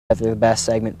after the best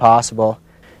segment possible,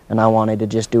 and I wanted to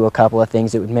just do a couple of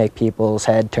things that would make people's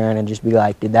head turn and just be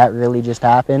like, did that really just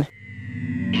happen?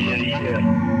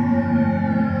 Yeah.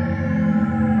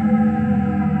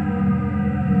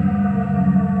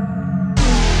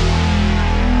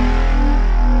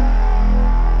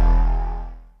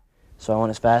 So I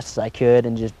went as fast as I could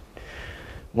and just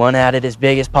went at it as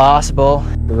big as possible.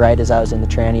 Right as I was in the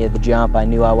tranny of the jump, I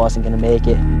knew I wasn't going to make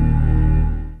it.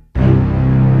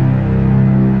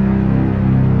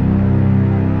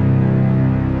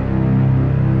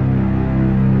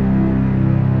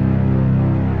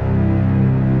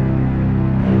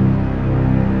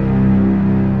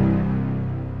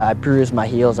 I bruised my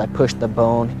heels. I pushed the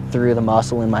bone through the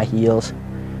muscle in my heels,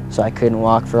 so I couldn't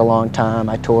walk for a long time.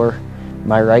 I tore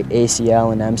my right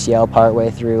ACL and MCL partway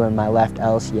through and my left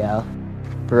LCL.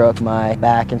 Broke my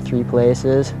back in 3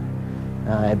 places.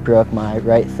 I broke my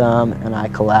right thumb and I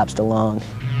collapsed a lung.